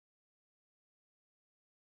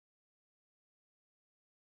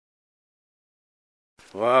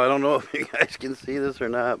Well, I don't know if you guys can see this or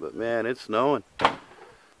not, but man, it's snowing.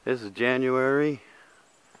 This is January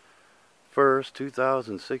 1st,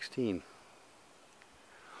 2016.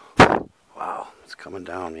 Wow, it's coming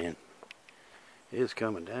down, man. It's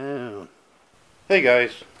coming down. Hey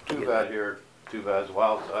guys, TooBad here. TooBad's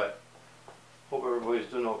Wild Side. Hope everybody's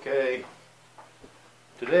doing okay.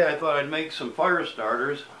 Today I thought I'd make some fire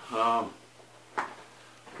starters, because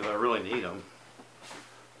I really need them.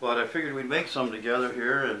 But I figured we'd make some together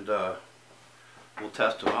here and we'll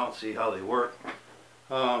test them out, see how they work.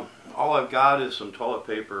 All I've got is some toilet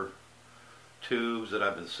paper tubes that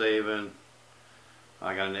I've been saving.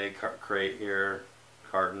 I got an egg crate here,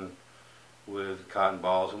 carton with cotton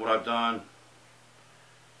balls, and what I've done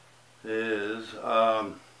is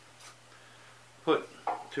put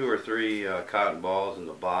 2 or 3 cotton balls in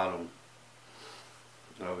the bottom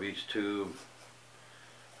of each tube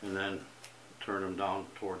and then turn them down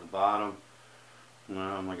toward the bottom.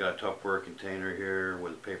 I got a Tupperware container here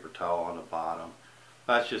with a paper towel on the bottom.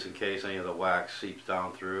 That's just in case any of the wax seeps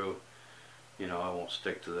down through. You know, I won't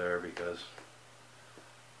stick to there because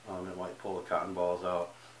it might pull the cotton balls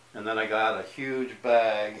out. And then I got a huge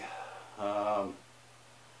bag that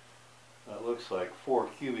looks like 4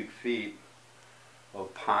 cubic feet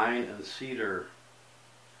of pine and cedar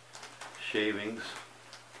shavings.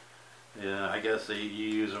 Yeah, I guess you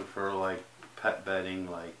use them for like pet bedding,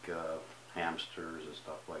 like hamsters and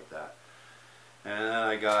stuff like that. And then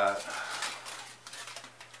I got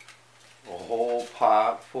a whole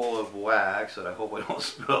pot full of wax that I hope I don't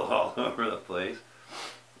spill all over the place,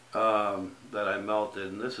 that I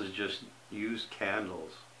melted, and this is just used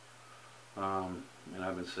candles, and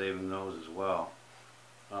I've been saving those as well.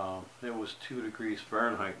 It was 2 degrees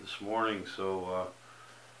Fahrenheit this morning, so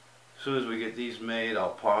as soon as we get these made,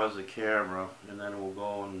 I'll pause the camera and then we'll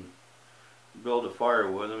go and build a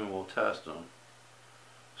fire with them and we'll test them.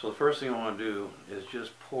 So the first thing I want to do is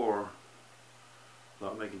just pour,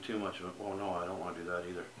 without making too much of it. Oh no, I don't want to do that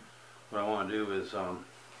either. What I want to do is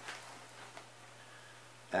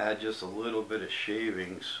add just a little bit of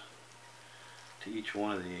shavings to each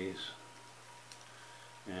one of these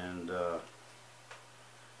and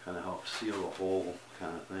kind of help seal the whole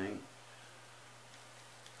kind of thing.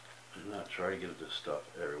 And not try to get this stuff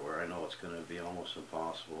everywhere. I know it's going to be almost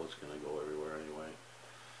impossible. It's going to go everywhere anyway.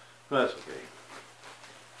 But that's okay.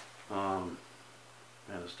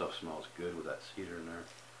 Man, this stuff smells good with that cedar in there.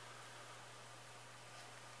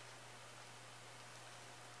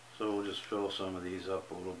 So we'll just fill some of these up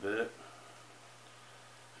a little bit.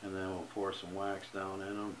 And then we'll pour some wax down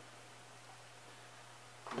in them.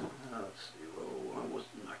 Let's see. Whoa, I almost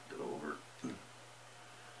knocked it over.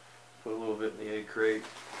 Put a little bit in the egg crate,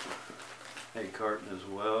 egg carton as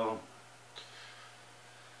well.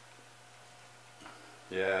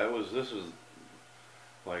 Yeah, this was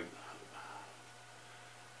like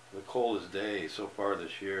the coldest day so far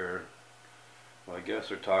this year. Well, I guess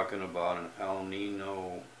they're talking about an El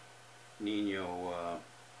Nino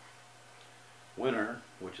winter,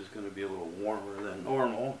 which is going to be a little warmer than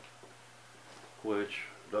normal, which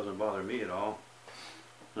doesn't bother me at all.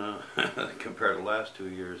 Compared to the last 2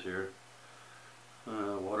 years here.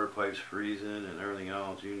 Water pipes freezing and everything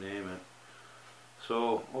else, you name it.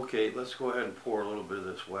 So, okay, let's go ahead and pour a little bit of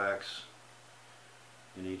this wax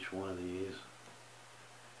in each one of these.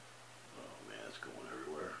 Oh man, it's going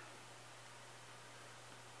everywhere.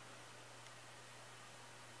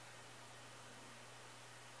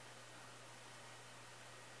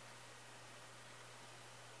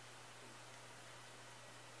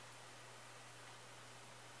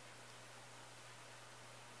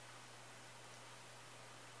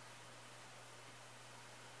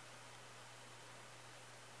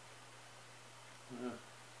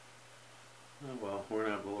 Oh, well, we're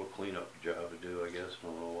going to have a little cleanup job to do, I guess, in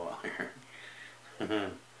a little while here.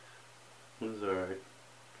 It's alright.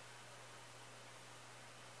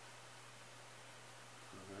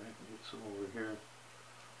 Alright, get some over here.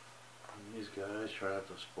 And these guys try not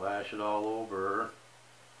to splash it all over.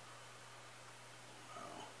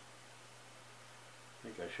 Oh. I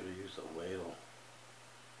think I should have used a ladle.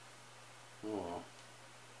 Oh well.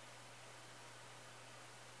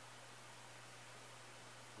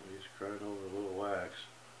 Just crying over a little wax.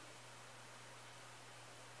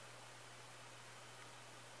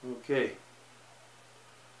 Okay.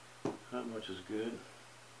 That much is good.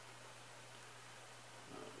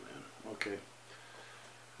 Oh man. Okay.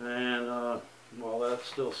 And while that's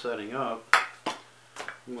still setting up,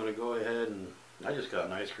 I'm going to go ahead and, I just got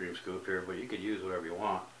an ice cream scoop here, but you could use whatever you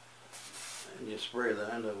want. And you spray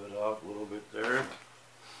the end of it off a little bit there.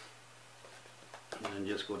 And then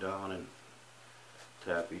just go down and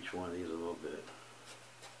tap each one of these a little bit.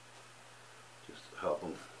 just to help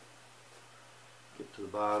them get to the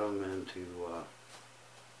bottom and to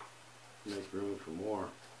make room for more.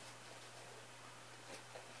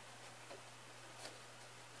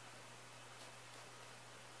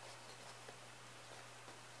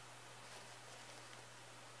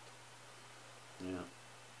 Yeah,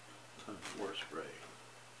 time for more spray.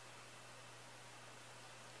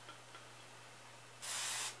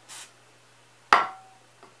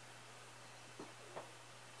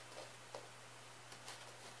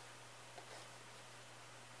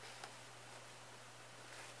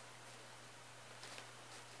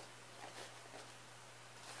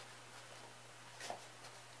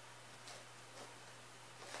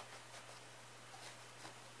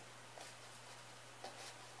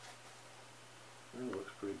 It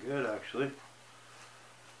looks pretty good, actually.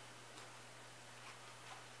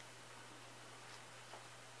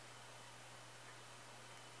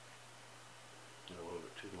 A little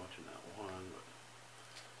bit too much in that one,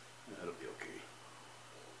 but that'll be okay.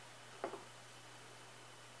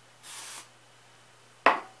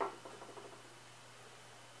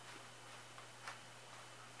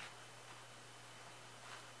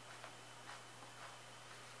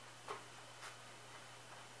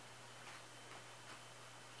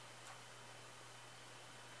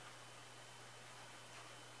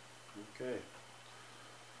 Okay,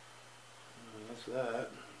 that's that.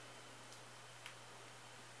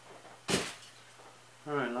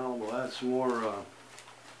 Alright, now we'll add some more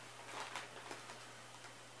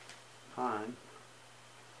pine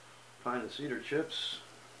and cedar chips.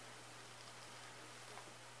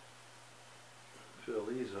 Fill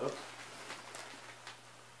these up.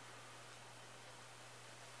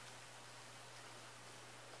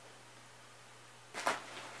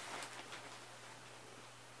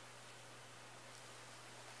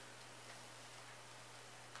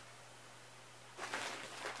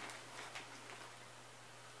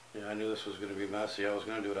 Yeah, I knew this was going to be messy. I was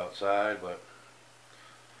going to do it outside, but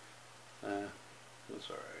that's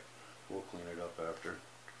alright. We'll clean it up after.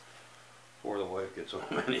 Before the wife gets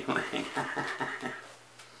home anyway.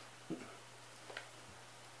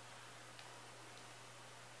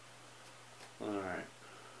 Alright,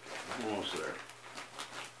 almost there.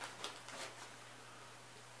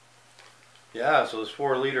 Yeah, so this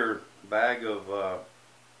 4-liter bag of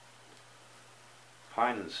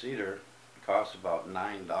pine and cedar costs about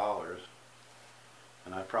 $9,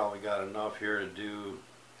 and I probably got enough here to do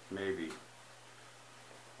maybe,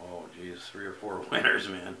 oh geez, 3 or 4 winters,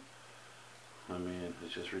 man. I mean,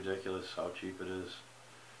 it's just ridiculous how cheap it is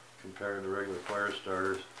compared to regular fire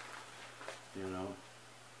starters, you know.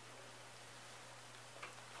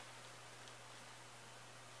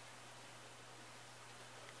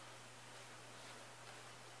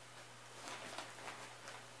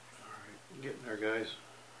 Alright, getting there, guys.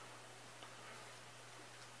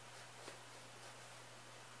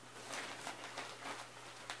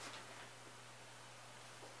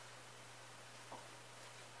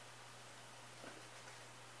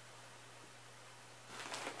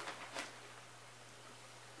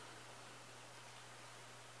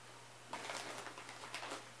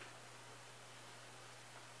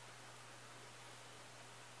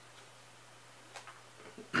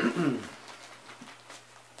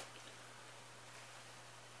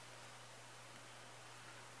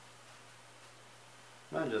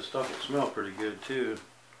 Man, this stuff will smell pretty good too.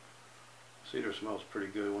 Cedar smells pretty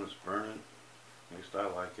good when it's burning. At least I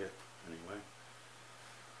like it anyway.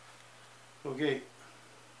 Okay.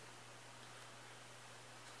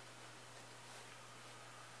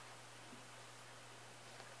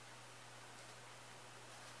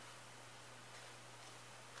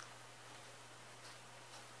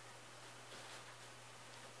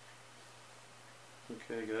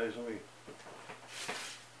 Okay guys, let me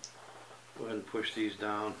go ahead and push these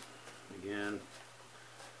down again.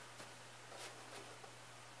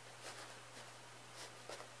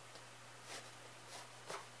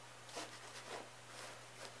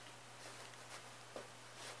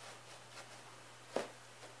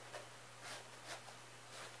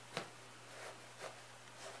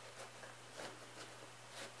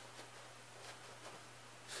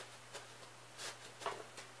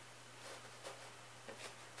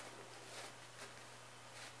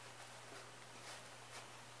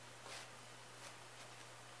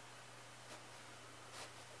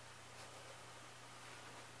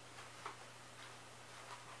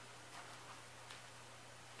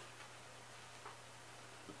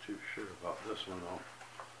 Too sure about this one though.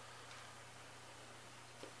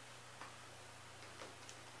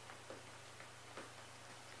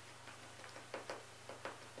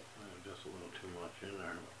 Just a little too much in there.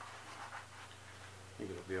 I think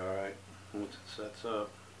it'll be alright. once it sets up.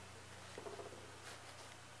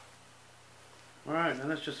 Alright, then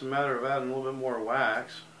it's just a matter of adding a little bit more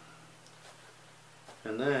wax.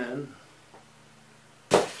 And then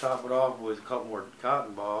top it off with a couple more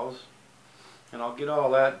cotton balls. And I'll get all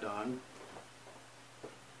that done.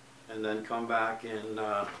 And then come back and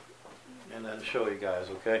then show you guys,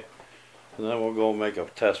 okay? And then we'll go make a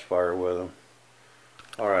test fire with them.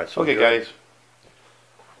 Alright, so okay guys.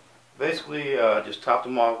 Basically just topped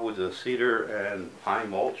them off with the cedar and pine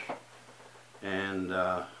mulch. And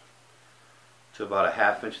to about a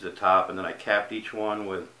 ½ inch at the top, and then I capped each one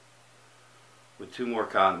with 2 more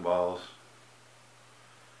cotton balls.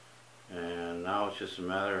 And now it's just a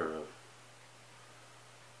matter of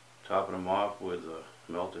topping them off with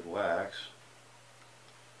melted wax.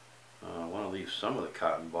 I want to leave some of the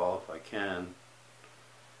cotton ball, if I can,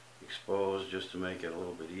 exposed, just to make it a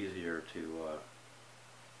little bit easier to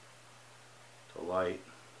light,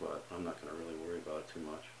 but I'm not going to really worry about it too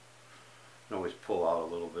much. You can always pull out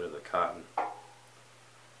a little bit of the cotton.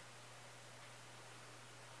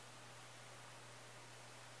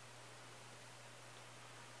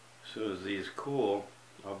 As soon as these cool,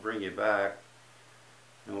 I'll bring you back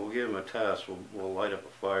and we'll give them a test. We'll light up a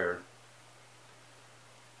fire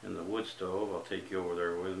in the wood stove. I'll take you over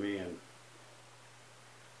there with me and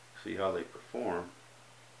see how they perform.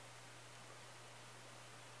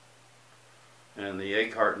 And the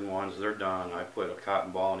egg carton ones, they're done. I put a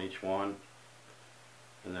cotton ball in each one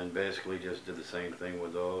and then basically just did the same thing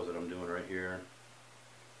with those that I'm doing right here.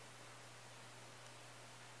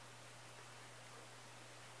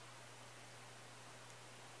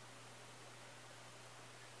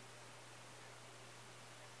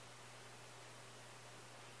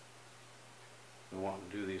 Been wanting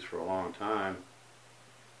to do these for a long time,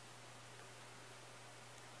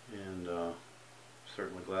 and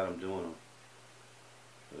certainly glad I'm doing them.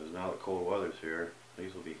 Because now the cold weather's here,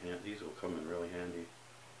 these will come in really handy.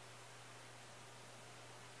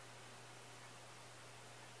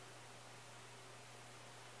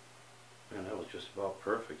 And that was just about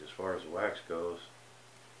perfect as far as the wax goes.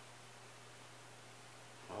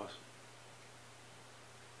 Awesome.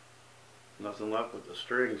 Nothing left with the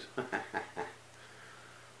strings.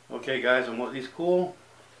 Okay guys, I'm letting these cool,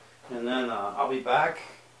 and then I'll be back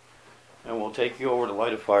and we'll take you over to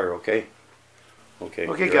light a fire, okay?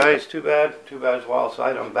 Okay guys, too bad it's wild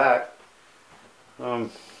side. I'm back. I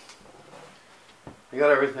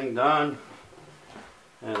got everything done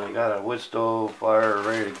and I got a wood stove fire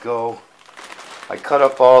ready to go. I cut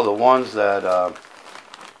up all the ones that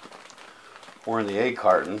were in the egg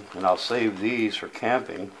carton, and I'll save these for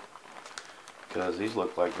camping because these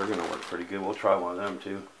look like they're going to work pretty good. We'll try one of them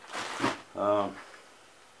too.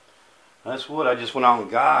 That's wood I just went out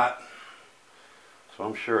and got, so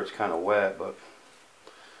I'm sure it's kind of wet, but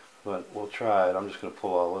we'll try it. I'm just going to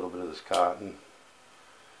pull out a little bit of this cotton,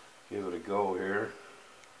 give it a go here.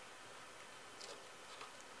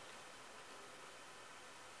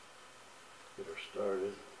 Get her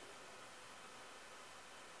started.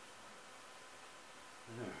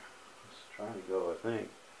 There, it's trying to go, I think.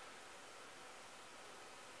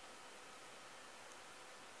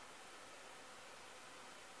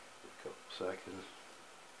 A couple seconds.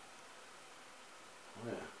 Oh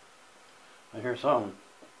yeah, I hear something.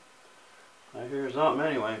 I hear something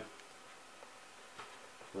anyway.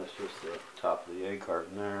 That's just the top of the egg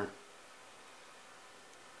carton there.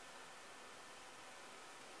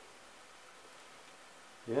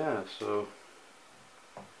 Yeah, so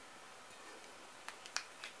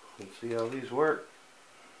let's see how these work.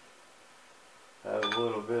 Add a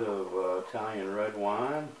little bit of Italian red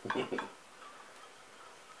wine.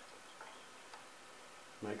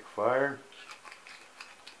 Make a fire.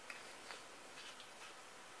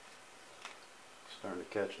 Starting to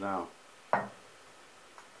catch now.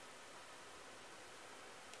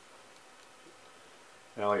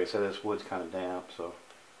 Now, like I said, this wood's kind of damp, so.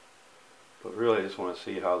 But really, I just want to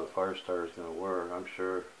see how the fire starter is going to work. I'm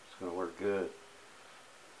sure it's going to work good.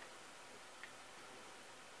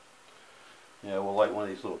 Yeah, we'll light one of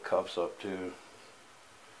these little cups up too,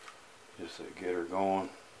 just to get her going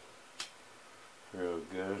real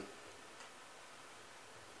good.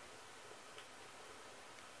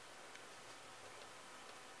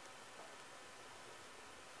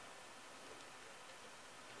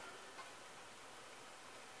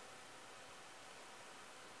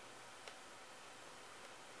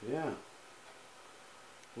 Yeah,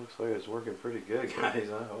 looks like it's working pretty good, guys.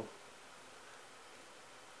 I hope.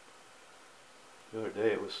 The other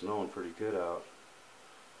day it was snowing pretty good out.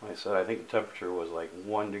 Like I said, I think the temperature was like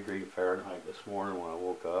 1 degree Fahrenheit this morning when I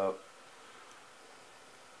woke up.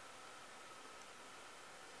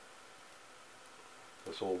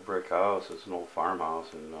 this old brick house. It's an old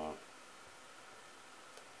farmhouse, and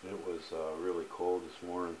it was really cold this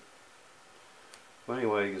morning. But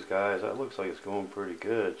anyways, guys, that looks like it's going pretty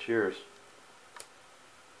good. Cheers.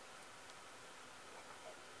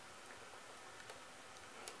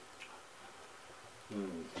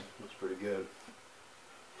 That's pretty good.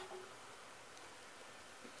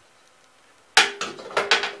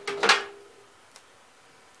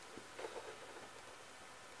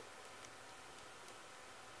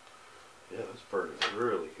 Yeah, this burger's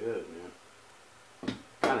really good, man.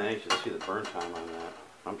 Kind of anxious to see the burn time on that.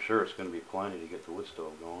 I'm sure it's going to be plenty to get the wood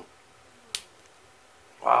stove going.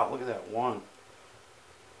 Wow, look at that one.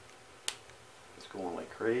 It's going like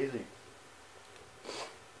crazy.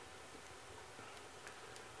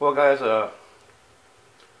 Well, guys,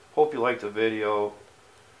 hope you liked the video.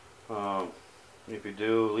 If you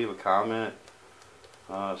do, leave a comment,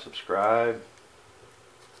 subscribe,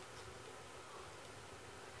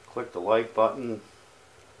 click the like button,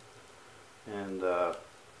 and I'm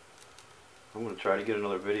going to try to get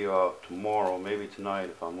another video out tomorrow, maybe tonight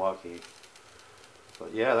if I'm lucky.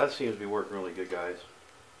 But yeah, that seems to be working really good, guys.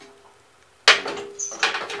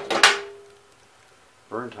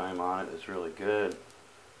 Burn time on it is really good.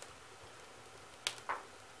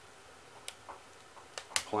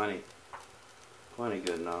 Plenty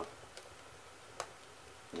good enough.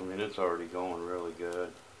 I mean, it's already going really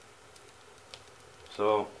good.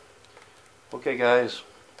 So, okay guys,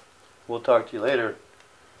 we'll talk to you later,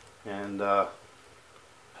 and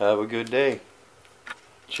have a good day.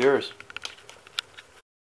 Cheers.